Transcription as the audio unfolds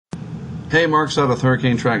Hey, Mark's out of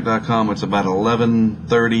HurricaneTrack.com. It's about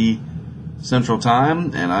 11:30 Central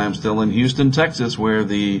Time, and I am still in Houston, Texas, where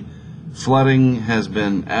the flooding has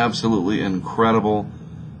been absolutely incredible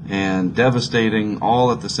and devastating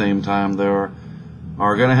all at the same time. There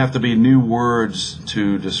are going to have to be new words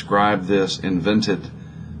to describe this invented,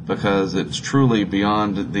 because it's truly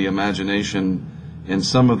beyond the imagination in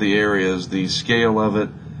some of the areas, the scale of it.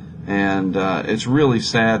 And it's really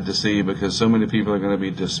sad to see, because so many people are going to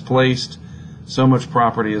be displaced, so much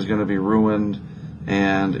property is going to be ruined,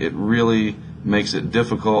 and it really makes it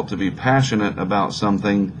difficult to be passionate about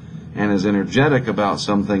something and as energetic about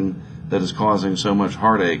something that is causing so much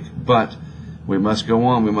heartache. But we must go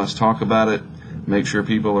on, we must talk about it, make sure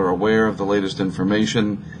people are aware of the latest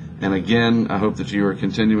information. And again, I hope that you are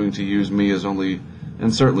continuing to use me as only,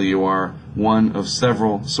 and certainly you are, one of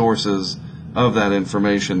several sources of that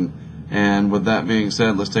information. And with that being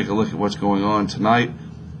said, let's take a look at what's going on tonight.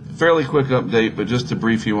 Fairly quick update, but just to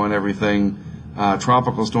brief you on everything.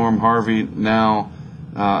 Tropical storm Harvey now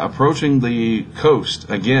approaching the coast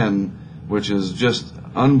again, which is just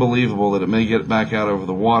unbelievable that it may get back out over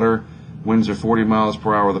the water. Winds are 40 miles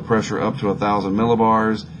per hour, the pressure up to 1,000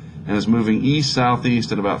 millibars, and is moving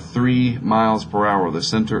east-southeast at about 3 miles per hour. The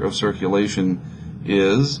center of circulation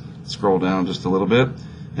is, scroll down just a little bit,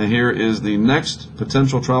 and here is the next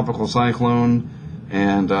potential tropical cyclone,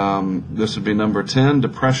 and this would be number 10,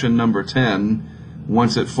 depression number 10,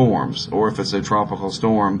 once it forms, or if it's a tropical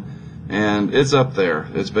storm. And it's up there.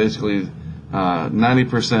 It's basically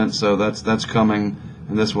 90%, so that's coming,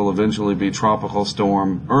 and this will eventually be Tropical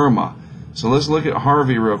Storm Irma. So let's look at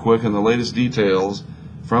Harvey real quick and the latest details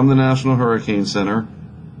from the National Hurricane Center,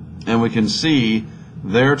 and we can see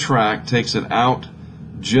their track takes it out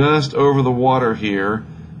just over the water here,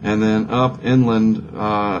 and then up inland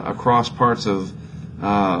across parts of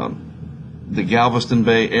the Galveston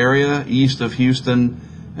Bay area, east of Houston,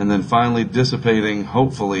 and then finally dissipating,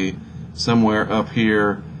 hopefully, somewhere up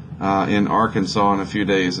here in Arkansas in a few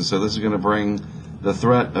days. And so this is going to bring the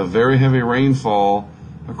threat of very heavy rainfall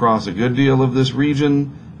across a good deal of this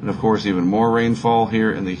region, and of course even more rainfall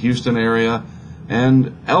here in the Houston area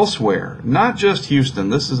and elsewhere. Not just Houston.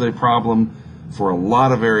 This is a problem for a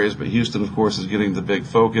lot of areas, but Houston, of course, is getting the big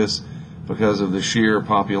focus because of the sheer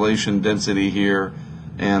population density here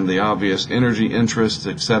and the obvious energy interests,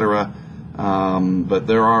 etc. But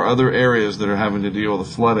there are other areas that are having to deal with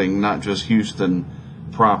the flooding, not just Houston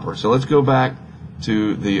proper. So let's go back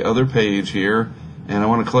to the other page here, and I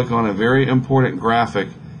want to click on a very important graphic,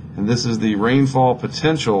 and this is the rainfall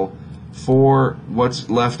potential for what's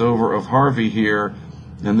left over of Harvey here,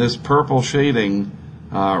 and this purple shading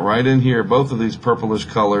right in here, both of these purplish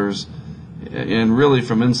colors, and really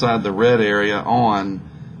from inside the red area on,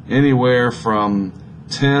 anywhere from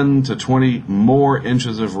 10 to 20 more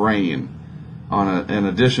inches of rain in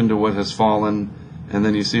addition to what has fallen. And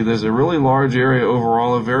then you see there's a really large area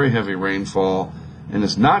overall of very heavy rainfall, and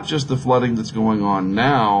it's not just the flooding that's going on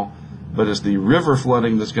now, but it's the river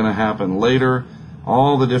flooding that's going to happen later.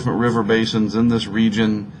 All the different river basins in this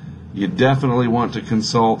region, you definitely want to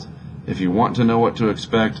consult, if you want to know what to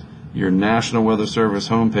expect, your National Weather Service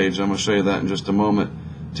homepage. I'm going to show you that in just a moment,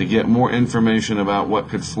 to get more information about what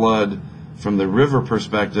could flood from the river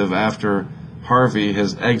perspective after Harvey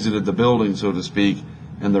has exited the building, so to speak,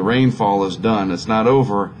 and the rainfall is done. It's not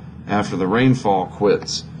over after the rainfall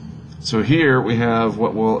quits. So here we have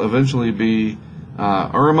what will eventually be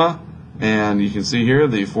Irma, and you can see here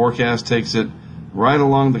the forecast takes it right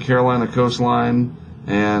along the Carolina coastline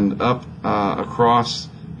and up across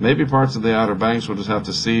maybe parts of the Outer Banks, we'll just have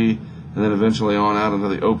to see, and then eventually on out into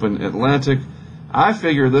the open Atlantic. I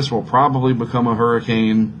figure this will probably become a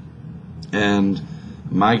hurricane, and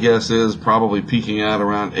my guess is probably peaking out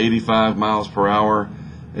around 85 miles per hour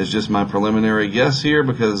is just my preliminary guess here,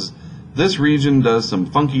 because this region does some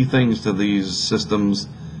funky things to these systems,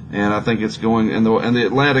 and I think it's going, and the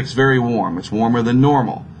Atlantic's very warm. It's warmer than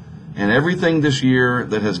normal, and everything this year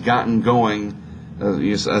that has gotten going,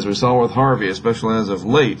 as we saw with Harvey, especially as of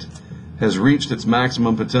late, has reached its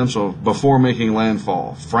maximum potential before making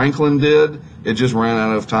landfall. Franklin did, it just ran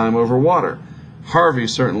out of time over water. Harvey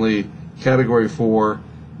certainly Category 4,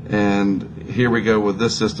 and here we go with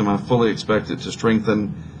this system. I fully expect it to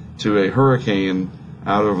strengthen to a hurricane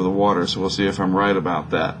out over the water, so we'll see if I'm right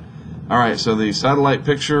about that. Alright, so the satellite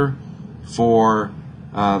picture for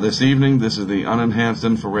this evening, this is the unenhanced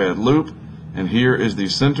infrared loop, and here is the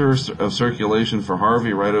center of circulation for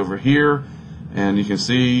Harvey right over here, and you can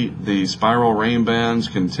see the spiral rain bands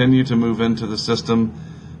continue to move into the system,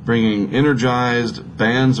 bringing energized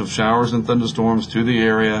bands of showers and thunderstorms to the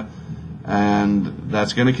area. and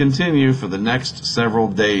that's going to continue for the next several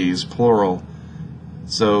days, plural.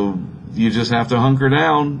 So you just have to hunker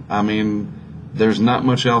down. I mean, there's not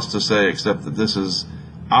much else to say except that this is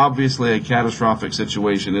obviously a catastrophic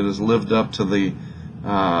situation. It has lived up to the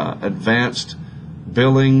advanced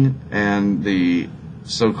billing and the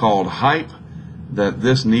so-called hype that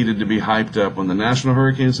this needed to be hyped up. When the National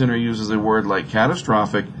Hurricane Center uses a word like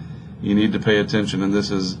catastrophic, you need to pay attention, and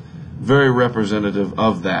this is very representative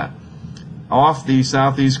of that. Off the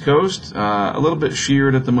southeast coast, a little bit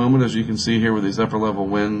sheared at the moment, as you can see here with these upper level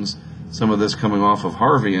winds, some of this coming off of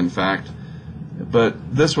Harvey, in fact.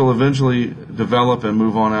 But this will eventually develop and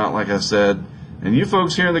move on out, like I said. And you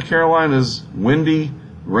folks here in the Carolinas, windy,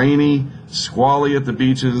 rainy, squally at the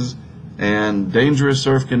beaches, and dangerous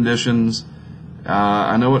surf conditions.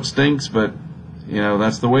 I know it stinks, but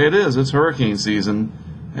that's the way it is. It's hurricane season,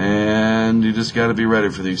 and you just got to be ready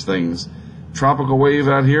for these things. Tropical wave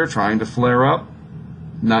out here trying to flare up.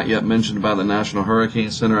 Not yet mentioned by the National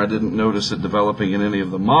Hurricane Center. I didn't notice it developing in any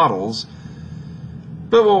of the models,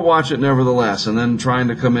 but we'll watch it nevertheless. And then trying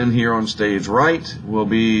to come in here on stage right will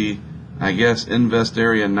be, I guess, Invest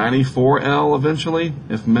Area 94L eventually,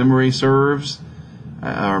 if memory serves,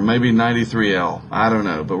 or maybe 93L. I don't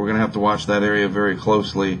know, but we're going to have to watch that area very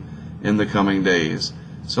closely in the coming days.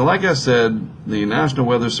 So like I said, the National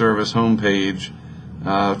Weather Service homepage,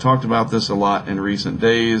 talked about this a lot in recent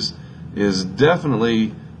days, is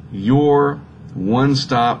definitely your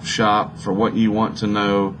one-stop shop for what you want to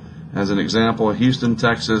know. As an example, Houston,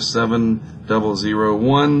 Texas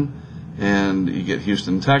 7001, and you get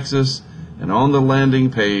Houston, Texas, and on the landing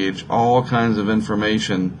page, all kinds of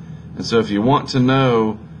information. And so if you want to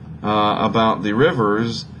know about the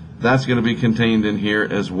rivers, that's going to be contained in here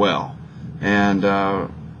as well. And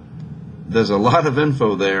there's a lot of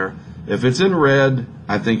info there. If it's in red,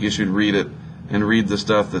 I think you should read it and read the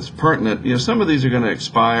stuff that's pertinent. Some of these are going to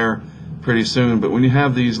expire pretty soon, but when you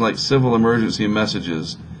have these like civil emergency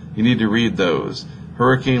messages, you need to read those.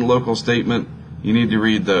 Hurricane local statement, you need to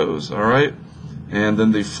read those, all right? And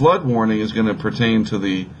then the flood warning is going to pertain to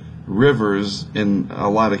the rivers in a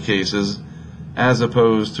lot of cases, as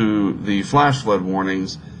opposed to the flash flood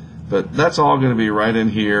warnings. But that's all going to be right in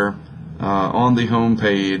here on the home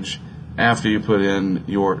page after you put in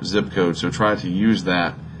your zip code. So try to use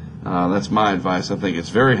that. That's my advice. I think it's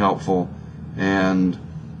very helpful, and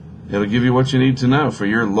it'll give you what you need to know for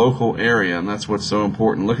your local area, and that's what's so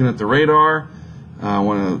important. Looking at the radar, I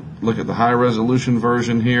want to look at the high resolution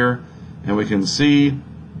version here, and we can see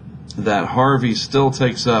that Harvey still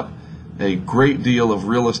takes up a great deal of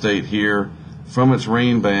real estate here from its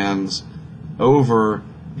rain bands over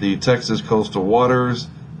the Texas coastal waters,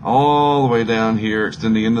 all the way down here,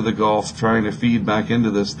 extending into the Gulf, trying to feed back into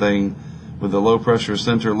this thing with the low pressure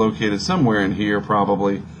center located somewhere in here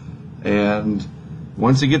probably. And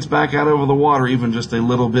once it gets back out over the water, even just a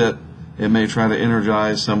little bit, it may try to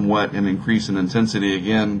energize somewhat and increase in intensity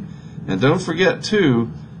again. And don't forget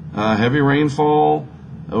too, heavy rainfall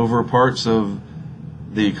over parts of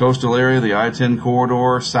the coastal area, the I-10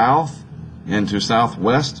 corridor south into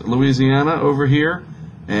southwest Louisiana over here.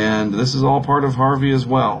 And this is all part of Harvey as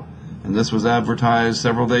well. And this was advertised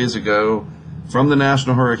several days ago from the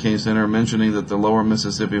National Hurricane Center, mentioning that the lower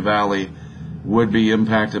Mississippi Valley would be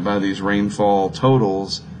impacted by these rainfall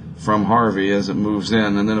totals from Harvey as it moves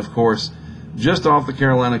in. And then, of course, just off the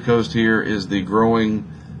Carolina coast here is the growing,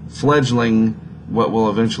 fledgling, what will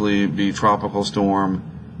eventually be tropical storm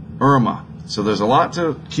Irma. So there's a lot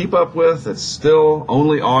to keep up with. It's still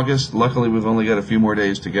only August. Luckily, we've only got a few more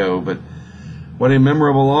days to go, but what a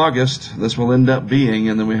memorable August this will end up being.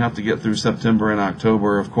 And then we have to get through September and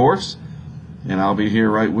October, of course, and I'll be here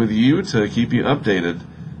right with you to keep you updated.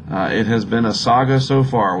 It has been a saga so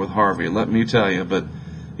far with Harvey, let me tell you, but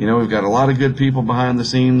we've got a lot of good people behind the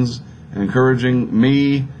scenes encouraging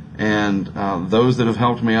me and those that have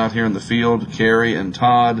helped me out here in the field, Carrie and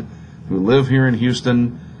Todd, who live here in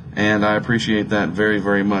Houston, and I appreciate that very,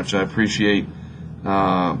 very much. I appreciate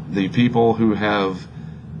the people who have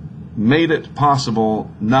made it possible,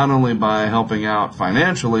 not only by helping out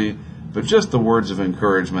financially, but just the words of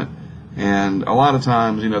encouragement. And a lot of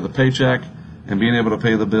times, the paycheck and being able to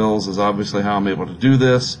pay the bills is obviously how I'm able to do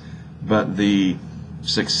this, but the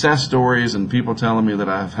success stories and people telling me that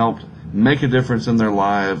I've helped make a difference in their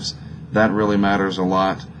lives, that really matters a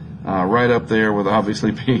lot. Right up there with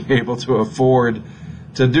obviously being able to afford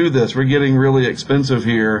to do this. We're getting really expensive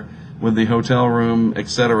here with the hotel room,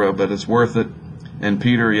 etc., but it's worth it. And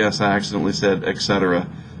Peter, yes, I accidentally said etc.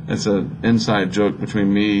 It's an inside joke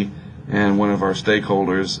between me and one of our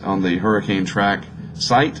stakeholders on the Hurricane Track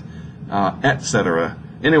site, etc.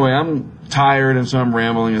 Anyway, I'm tired, and so I'm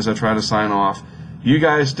rambling as I try to sign off. You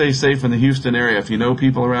guys stay safe in the Houston area. If you know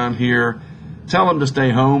people around here, tell them to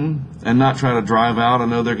stay home and not try to drive out. I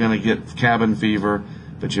know they're going to get cabin fever,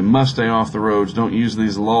 but you must stay off the roads. Don't use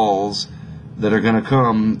these lulls that are going to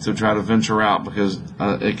come to try to venture out, because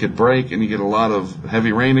it could break and you get a lot of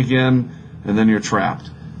heavy rain again, and then you're trapped.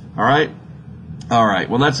 All right? All right.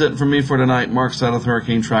 Well, that's it from me for tonight. Mark Sudduth,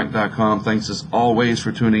 HurricaneTrack.com. Thanks as always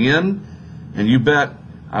for tuning in. And you bet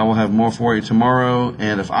I will have more for you tomorrow.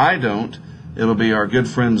 And if I don't, it'll be our good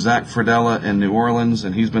friend Zach Fradella in New Orleans,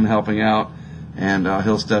 and he's been helping out, and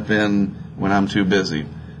he'll step in when I'm too busy.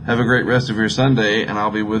 Have a great rest of your Sunday, and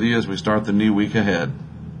I'll be with you as we start the new week ahead.